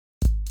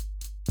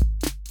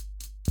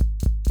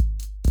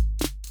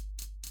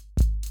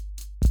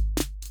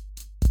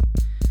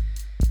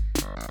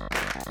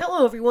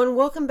Hello, everyone.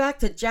 Welcome back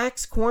to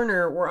Jack's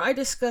Corner, where I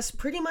discuss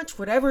pretty much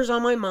whatever's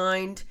on my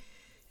mind,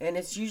 and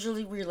it's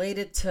usually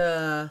related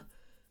to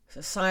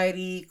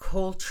society,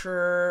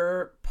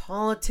 culture,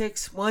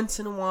 politics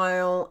once in a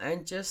while,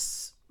 and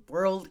just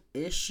world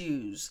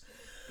issues.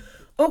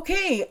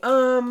 Okay,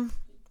 and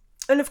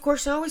of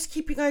course, I always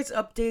keep you guys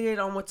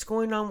updated on what's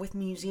going on with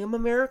Museum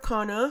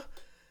Americana.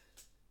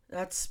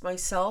 That's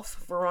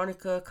myself,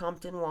 Veronica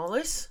Compton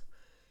Wallace,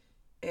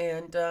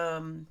 and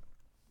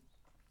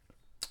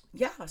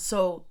yeah,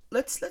 so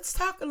let's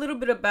talk a little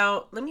bit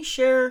about. Let me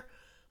share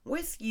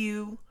with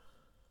you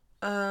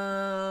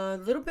a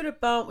little bit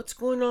about what's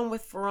going on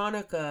with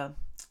Veronica.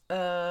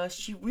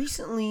 She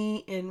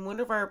recently, in one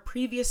of our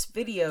previous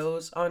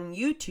videos on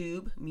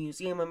YouTube,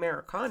 Museum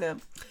Americana,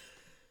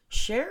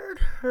 shared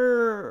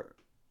her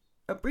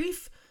a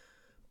brief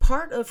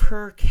part of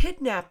her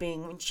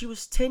kidnapping when she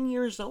was 10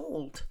 years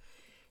old.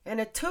 And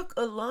it took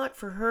a lot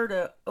for her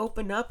to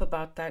open up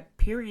about that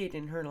period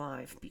in her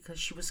life because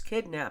she was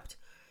kidnapped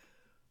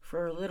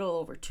for a little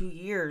over 2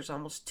 years,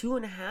 almost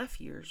 2.5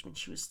 years when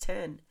she was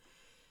 10.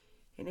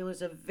 And it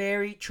was a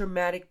very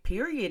traumatic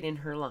period in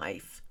her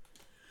life.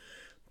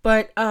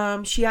 But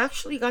she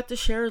actually got to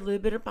share a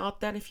little bit about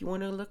that. If you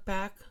want to look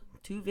back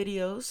 2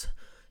 videos,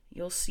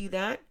 you'll see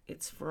that.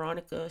 It's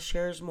Veronica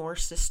Shares More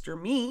Sister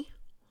Me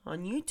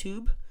on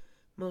YouTube,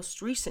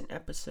 most recent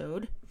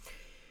episode.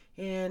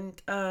 And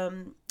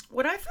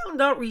what I found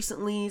out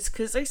recently is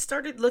because I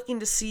started looking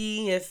to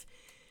see if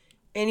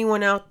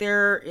anyone out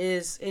there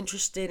is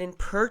interested in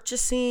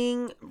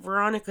purchasing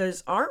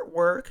Veronica's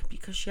artwork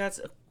because she has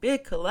a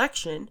big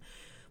collection.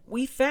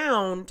 We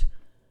found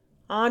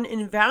on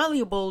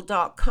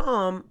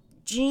invaluable.com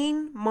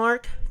Jean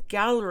Marc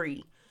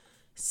Gallery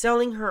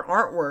selling her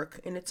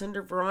artwork, and it's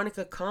under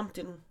Veronica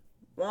Compton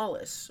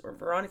Wallace or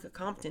Veronica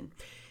Compton.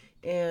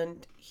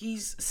 And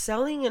he's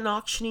selling and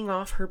auctioning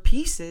off her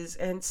pieces,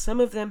 and some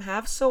of them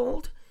have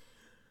sold.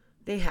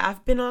 They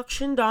have been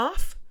auctioned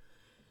off.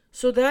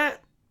 So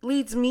that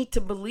leads me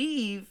to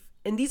believe,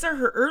 and these are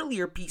her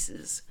earlier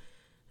pieces,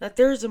 that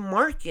there's a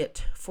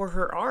market for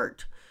her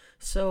art.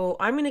 So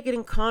I'm going to get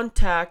in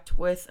contact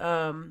with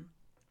Jean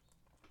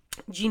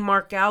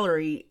Marc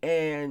Gallery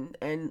and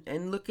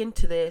look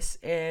into this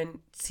and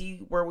see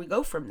where we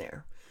go from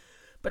there.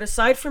 But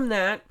aside from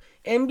that,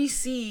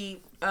 NBC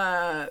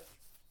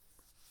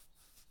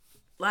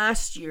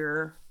last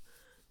year,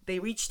 they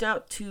reached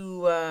out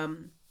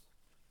to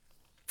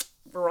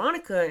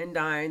Veronica and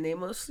they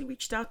mostly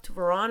reached out to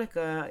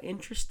Veronica,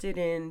 interested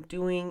in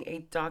doing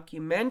a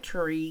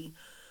documentary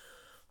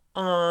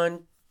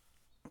on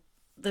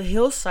the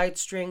Hillside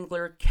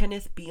Strangler,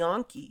 Kenneth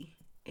Bianchi.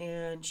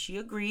 And she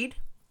agreed.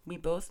 We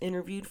both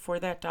interviewed for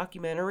that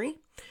documentary.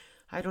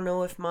 I don't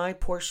know if my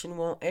portion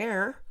will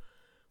air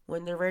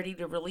when they're ready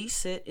to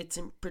release it. It's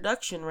in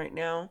production right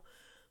now.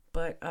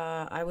 But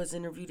I was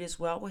interviewed as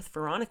well with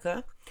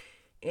Veronica.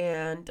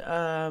 And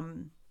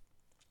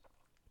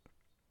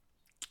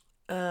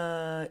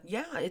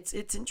yeah,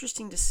 it's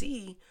interesting to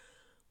see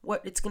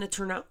what it's going to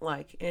turn out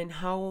like and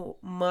how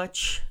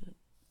much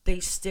they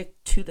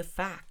stick to the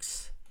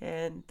facts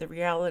and the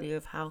reality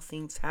of how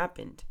things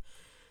happened,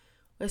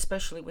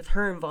 especially with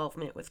her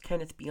involvement with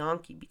Kenneth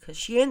Bianchi, because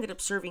she ended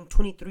up serving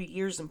 23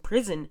 years in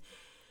prison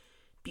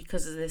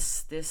because of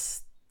this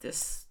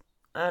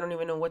I don't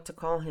even know what to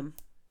call him,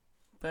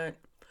 but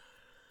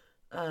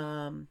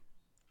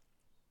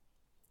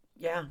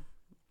yeah,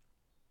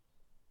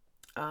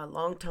 a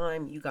long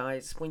time, you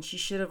guys, when she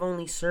should have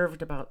only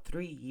served about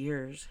 3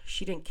 years.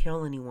 She didn't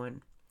kill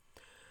anyone.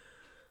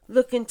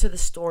 Look into the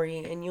story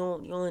and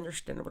you'll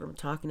understand what I'm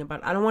talking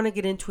about. I don't want to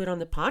get into it on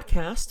the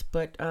podcast,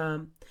 but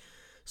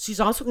she's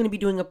also going to be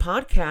doing a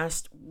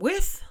podcast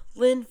with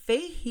Lynn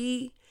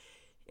Fahey.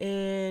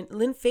 And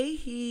Lynn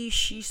Fahey,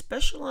 she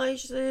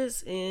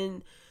specializes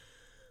in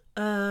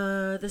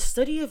the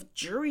study of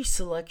jury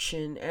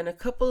selection and a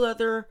couple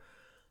other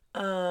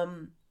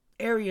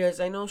areas.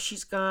 I know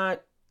she's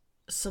got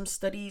some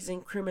studies in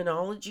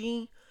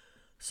criminology,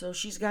 so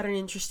she's got an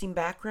interesting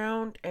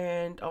background.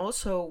 And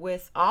also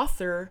with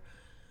author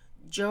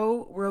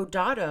Joe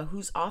Rodata,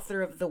 who's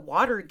author of The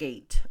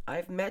Watergate.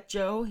 I've met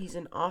Joe. He's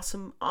an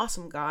awesome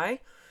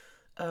guy.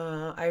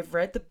 I've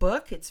read the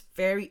book. It's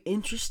very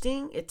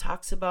interesting. It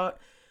talks about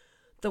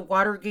the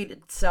Watergate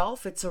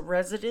itself. It's a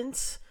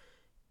residence,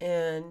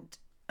 and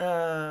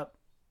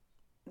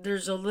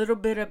there's a little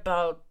bit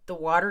about the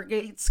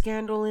Watergate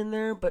scandal in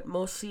there, but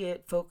mostly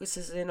it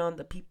focuses in on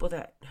the people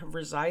that have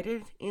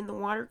resided in the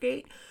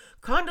Watergate.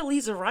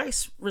 Condoleezza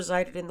Rice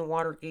resided in the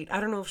Watergate.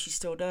 I don't know if she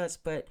still does,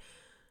 but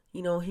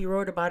you know, he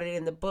wrote about it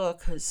in the book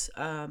because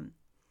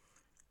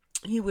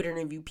he would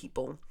interview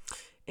people,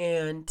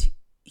 and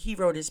he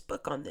wrote his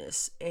book on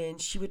this.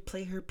 And she would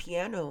play her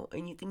piano,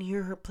 and you can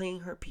hear her playing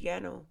her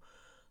piano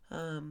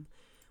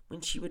when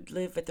she would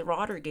live at the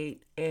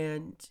Watergate,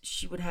 and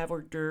she would have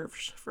hors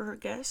d'oeuvres for her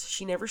guests.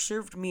 She never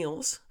served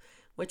meals,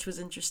 which was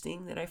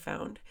interesting that I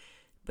found,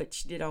 but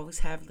she did always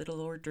have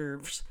little hors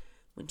d'oeuvres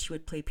when she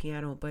would play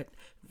piano. But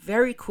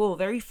very cool,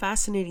 very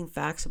fascinating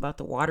facts about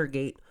the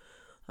Watergate.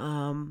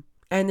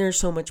 And there's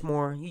so much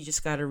more. You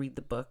just got to read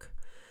the book.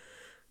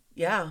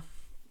 Yeah.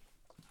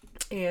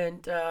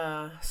 And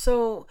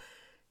so,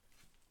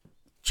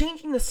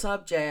 changing the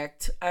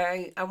subject,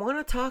 I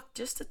want to talk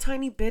just a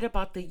tiny bit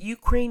about the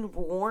Ukraine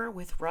war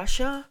with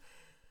Russia.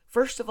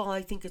 First of all,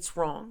 I think it's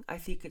wrong. I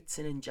think it's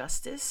an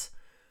injustice.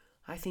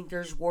 I think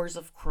there's wars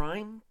of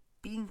crime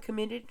being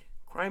committed,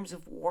 crimes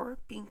of war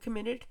being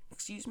committed,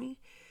 excuse me.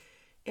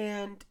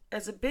 And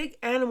as a big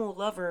animal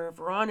lover,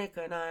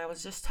 Veronica and I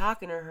was just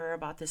talking to her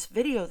about this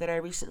video that I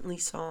recently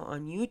saw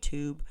on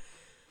YouTube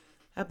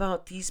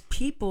about these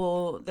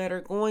people that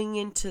are going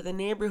into the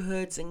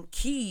neighborhoods in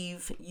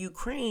Kyiv,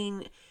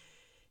 Ukraine,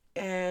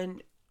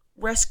 and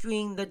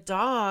rescuing the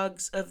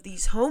dogs of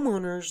these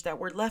homeowners that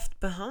were left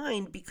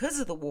behind because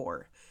of the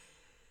war.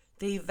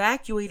 They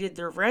evacuated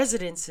their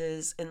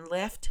residences and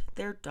left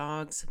their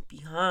dogs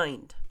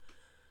behind.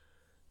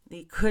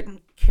 They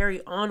couldn't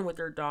carry on with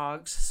their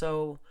dogs,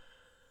 so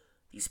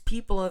these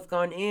people have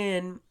gone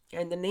in,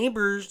 and the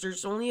neighbors,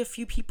 there's only a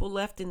few people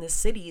left in the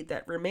city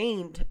that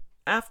remained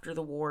after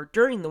the war.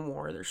 During the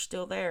war, they're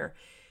still there,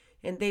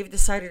 and they've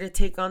decided to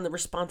take on the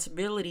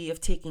responsibility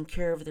of taking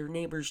care of their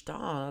neighbor's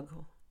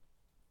dog.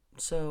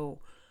 So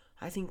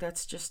I think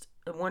that's just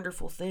a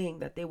wonderful thing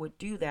that they would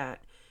do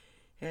that.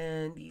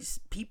 And these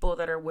people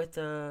that are with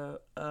a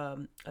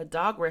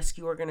dog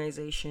rescue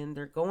organization,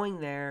 they're going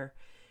there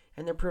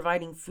and they're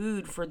providing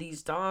food for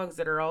these dogs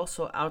that are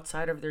also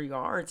outside of their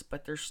yards,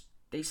 but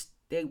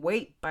they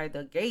wait by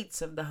the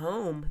gates of the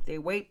home. They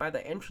wait by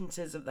the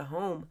entrances of the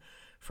home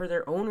for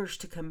their owners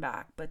to come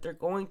back. But they're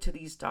going to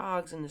these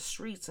dogs in the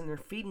streets and they're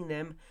feeding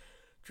them.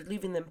 They're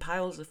leaving them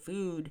piles of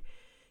food.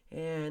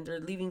 And they're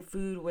leaving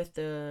food with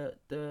the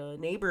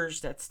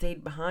neighbors that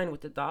stayed behind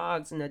with the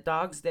dogs. And the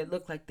dogs that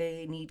look like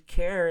they need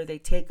care, they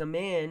take them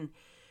in.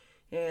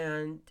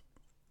 And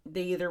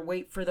they either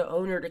wait for the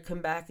owner to come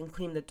back and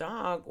clean the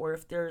dog, or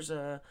if there's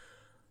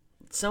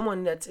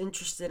someone that's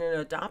interested in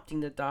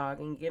adopting the dog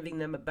and giving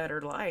them a better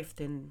life,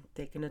 then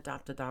they can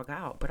adopt the dog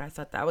out. But I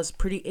thought that was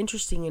pretty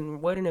interesting, and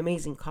what an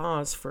amazing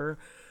cause for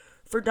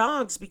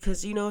dogs,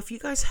 because, you know, if you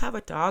guys have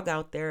a dog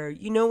out there,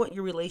 you know what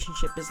your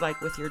relationship is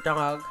like with your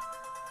dog.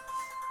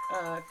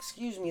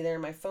 Excuse me there,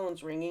 my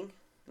phone's ringing.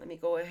 Let me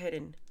go ahead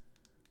and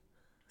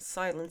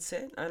silence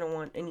it. I don't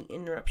want any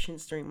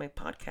interruptions during my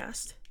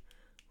podcast.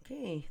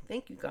 Okay,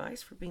 thank you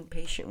guys for being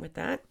patient with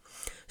that.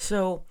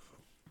 So,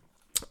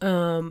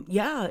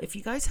 yeah, if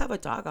you guys have a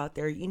dog out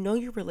there, you know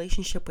your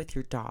relationship with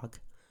your dog.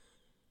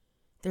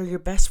 They're your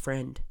best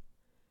friend.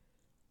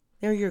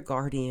 They're your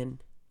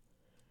guardian.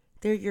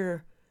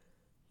 They're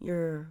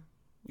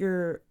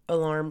your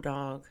alarm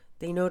dog.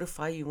 They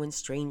notify you when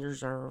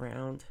strangers are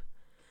around.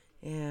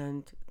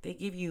 And they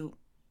give you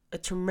a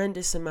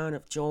tremendous amount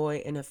of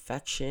joy and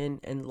affection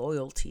and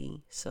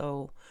loyalty.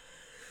 So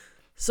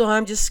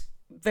I'm just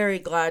very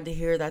glad to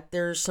hear that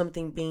there's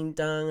something being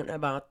done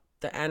about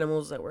the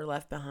animals that were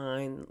left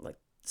behind, like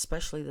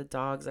especially the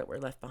dogs that were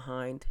left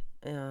behind.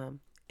 And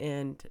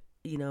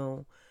you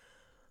know,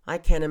 I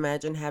can't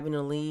imagine having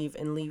to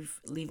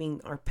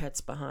leaving our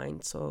pets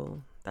behind.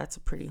 So that's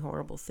a pretty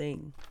horrible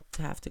thing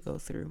to have to go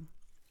through.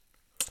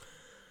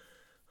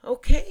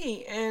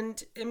 Okay,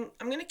 and I'm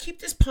going to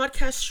keep this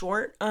podcast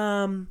short.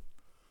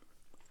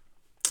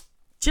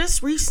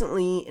 Just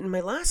recently, in my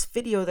last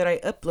video that I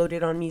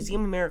uploaded on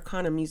Museum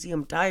Americana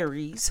Museum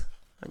Diaries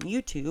on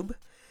YouTube,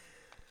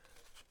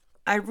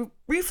 I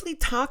briefly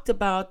talked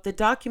about the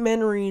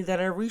documentary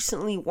that I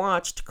recently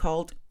watched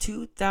called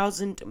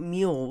 2,000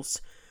 Mules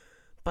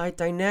by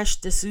Dinesh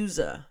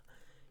D'Souza.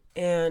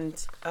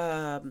 And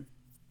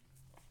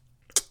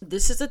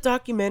this is a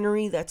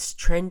documentary that's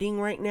trending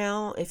right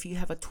now. If you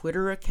have a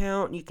Twitter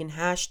account, you can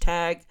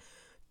hashtag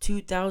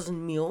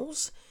 2000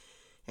 Mules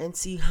and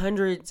see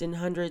hundreds and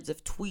hundreds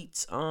of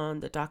tweets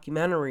on the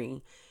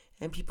documentary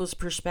and people's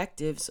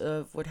perspectives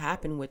of what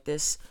happened with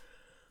this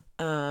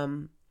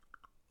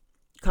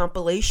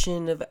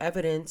compilation of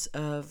evidence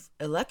of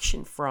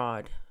election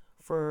fraud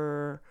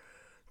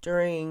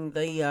during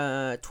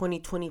the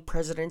 2020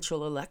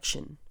 presidential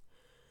election.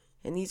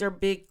 And these are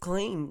big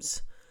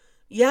claims.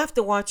 You have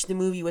to watch the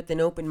movie with an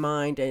open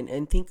mind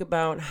and think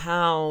about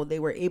how they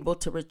were able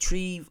to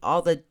retrieve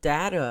all the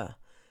data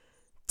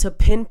to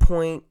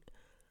pinpoint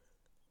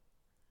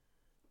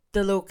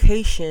the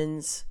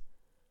locations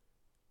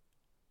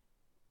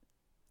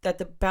that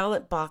the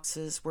ballot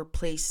boxes were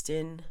placed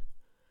in,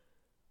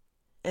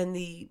 and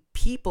the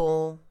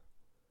people,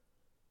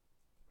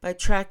 by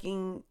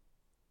tracking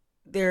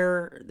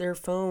their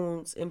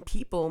phones, and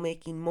people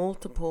making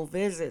multiple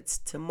visits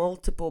to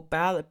multiple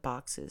ballot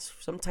boxes,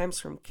 sometimes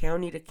from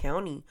county to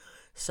county,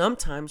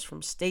 sometimes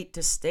from state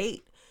to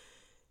state,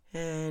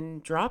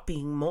 and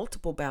dropping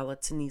multiple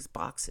ballots in these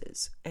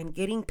boxes and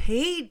getting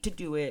paid to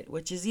do it,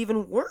 which is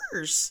even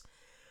worse.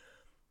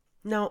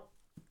 Now,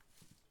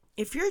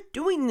 if you're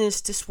doing this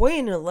to sway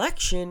an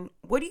election,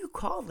 what do you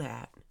call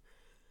that?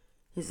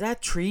 Is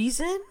that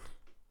treason?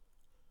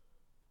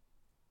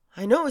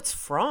 I know it's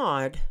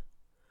fraud.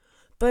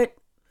 But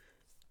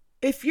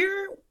if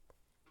you're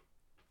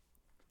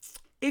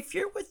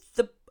with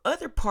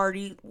other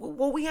party,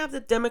 well, we have the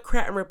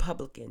Democrat and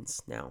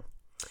Republicans now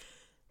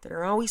that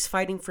are always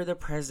fighting for the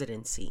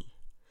presidency.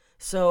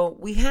 So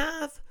we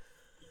have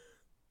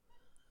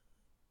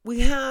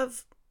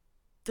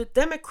the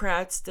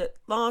Democrats that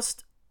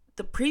lost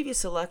the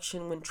previous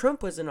election when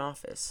Trump was in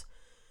office,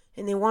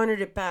 and they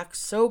wanted it back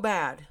so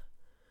bad.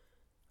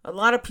 A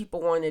lot of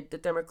people wanted the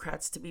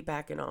Democrats to be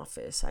back in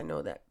office. I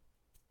know that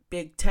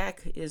big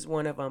tech is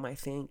one of them, I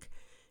think.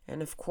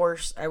 And of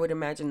course, I would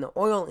imagine the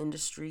oil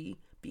industry,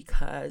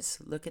 because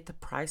look at the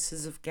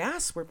prices of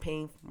gas we're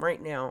paying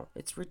right now.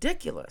 It's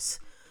ridiculous.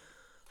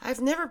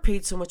 I've never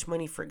paid so much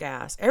money for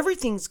gas.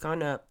 Everything's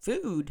gone up.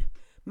 Food,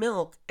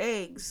 milk,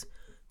 eggs,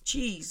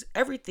 cheese,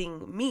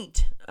 everything,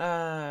 meat,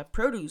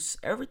 produce,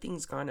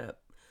 everything's gone up.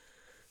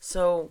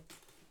 So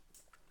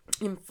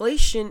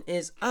inflation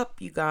is up,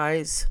 you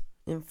guys.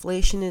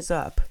 Inflation is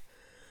up.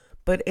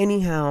 But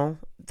anyhow,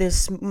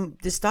 this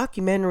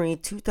documentary,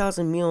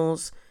 2000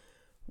 Mules,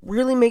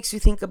 really makes you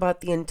think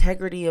about the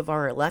integrity of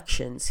our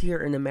elections here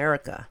in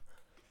America.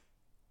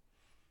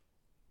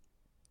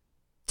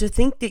 To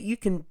think that you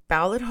can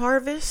ballot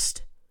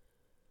harvest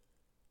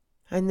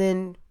and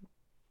then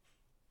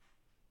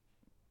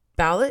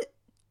ballot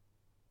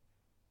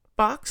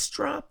box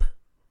drop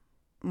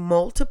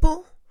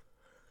multiple.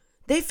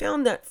 They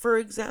found that, for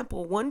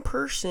example, one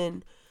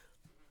person,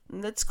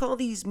 let's call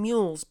these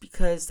mules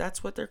because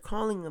that's what they're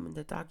calling them in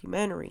the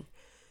documentary.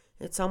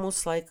 It's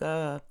almost like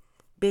a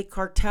big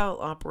cartel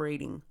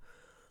operating,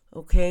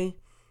 okay?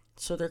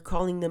 So they're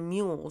calling them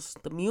mules.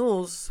 The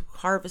mules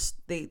harvest,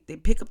 they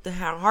pick up the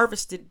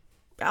harvested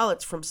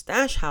ballots from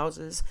stash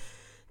houses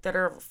that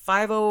are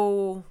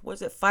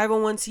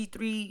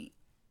 501c3.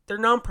 They're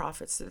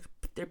nonprofits.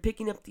 They're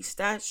picking up these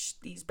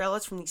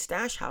ballots from these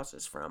stash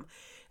houses from,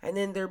 and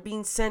then they're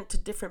being sent to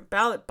different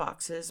ballot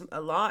boxes. A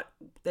lot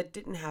that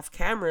didn't have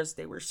cameras,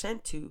 they were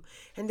sent to,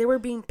 and they were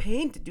being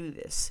paid to do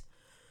this.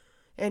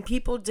 And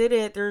people did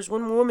it. There's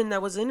one woman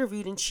that was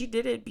interviewed, and she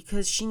did it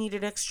because she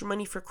needed extra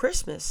money for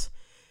Christmas.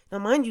 Now,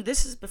 mind you,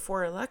 this is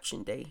before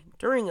Election Day,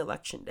 during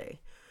Election Day.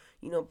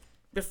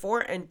 Before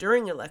and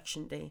during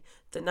Election Day.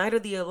 The night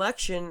of the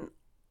election,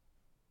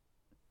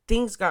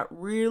 things got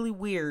really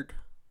weird.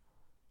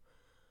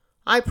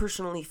 I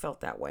personally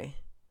felt that way.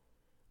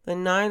 The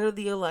night of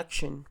the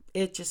election,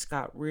 it just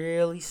got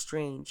really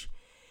strange.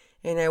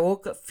 And I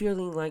woke up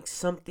feeling like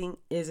something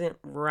isn't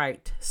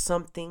right.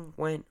 Something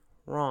went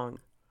wrong.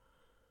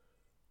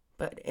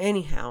 But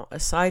anyhow,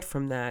 aside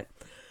from that,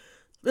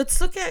 let's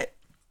look at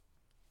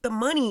the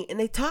money. And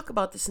they talk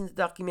about this in the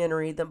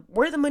documentary,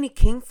 where the money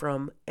came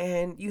from.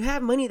 And you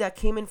have money that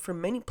came in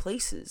from many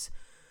places.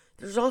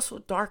 There's also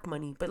dark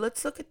money. But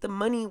let's look at the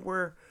money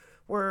where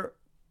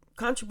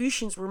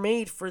contributions were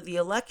made for the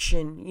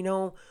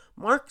election.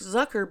 Mark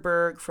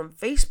Zuckerberg from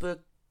Facebook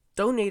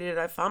donated,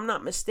 if I'm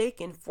not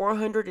mistaken,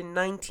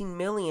 $419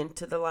 million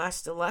to the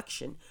last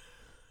election.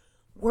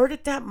 Where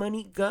did that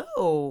money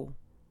go?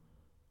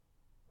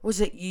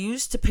 Was it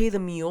used to pay the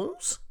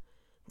mules?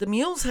 The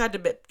mules had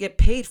to get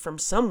paid from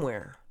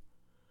somewhere.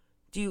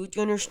 Do you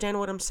understand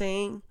what I'm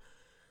saying?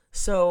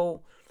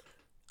 So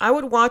I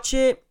would watch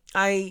it.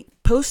 I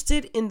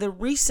posted in the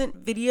recent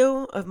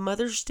video of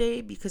Mother's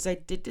Day, because I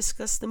did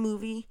discuss the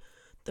movie,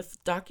 the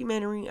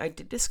documentary. I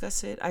did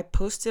discuss it. I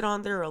posted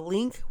on there a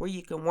link where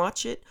you can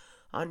watch it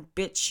on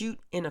BitChute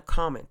in a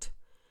comment.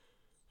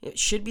 It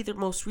should be the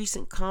most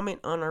recent comment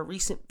on our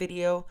recent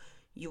video.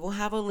 You will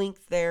have a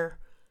link there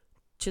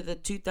to the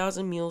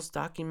 2000 Mules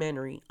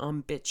documentary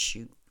on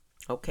BitChute.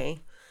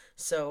 Okay?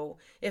 So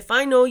if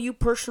I know you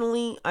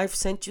personally, I've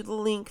sent you the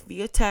link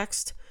via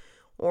text,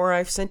 or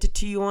I've sent it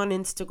to you on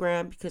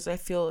Instagram because I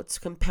feel it's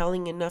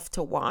compelling enough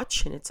to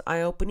watch, and it's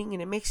eye-opening,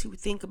 and it makes you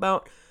think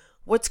about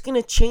what's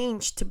going to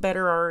change to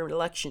better our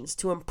elections,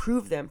 to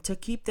improve them, to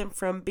keep them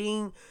from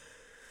being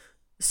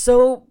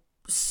so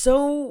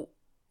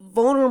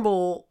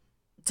vulnerable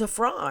to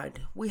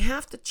fraud. We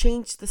have to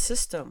change the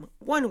system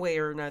one way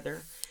or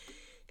another.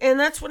 And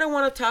that's what I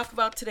want to talk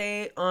about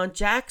today on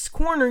Jack's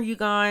Corner, you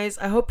guys.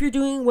 I hope you're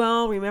doing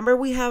well. Remember,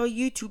 we have a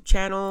YouTube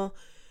channel,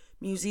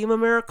 Museum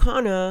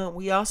Americana.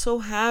 We also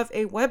have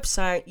a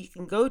website you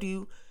can go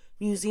to,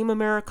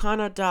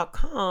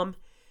 museumamericana.com.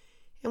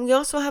 And we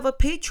also have a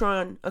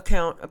Patreon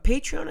account. A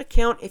Patreon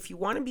account if you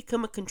want to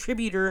become a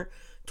contributor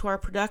to our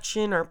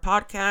production, our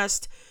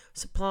podcast,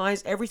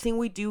 supplies, everything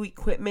we do,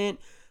 equipment.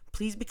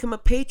 Please become a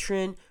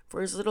patron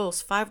for as little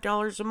as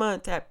 $5 a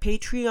month at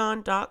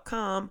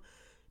patreon.com,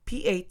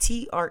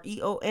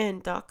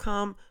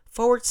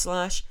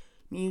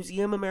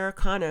 patreon.com/Museum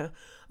Americana.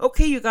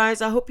 Okay, you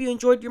guys, I hope you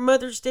enjoyed your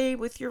Mother's Day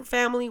with your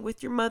family,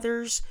 with your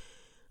mothers.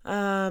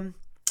 We'll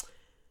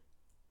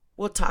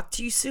talk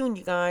to you soon,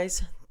 you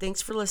guys.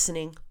 Thanks for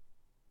listening.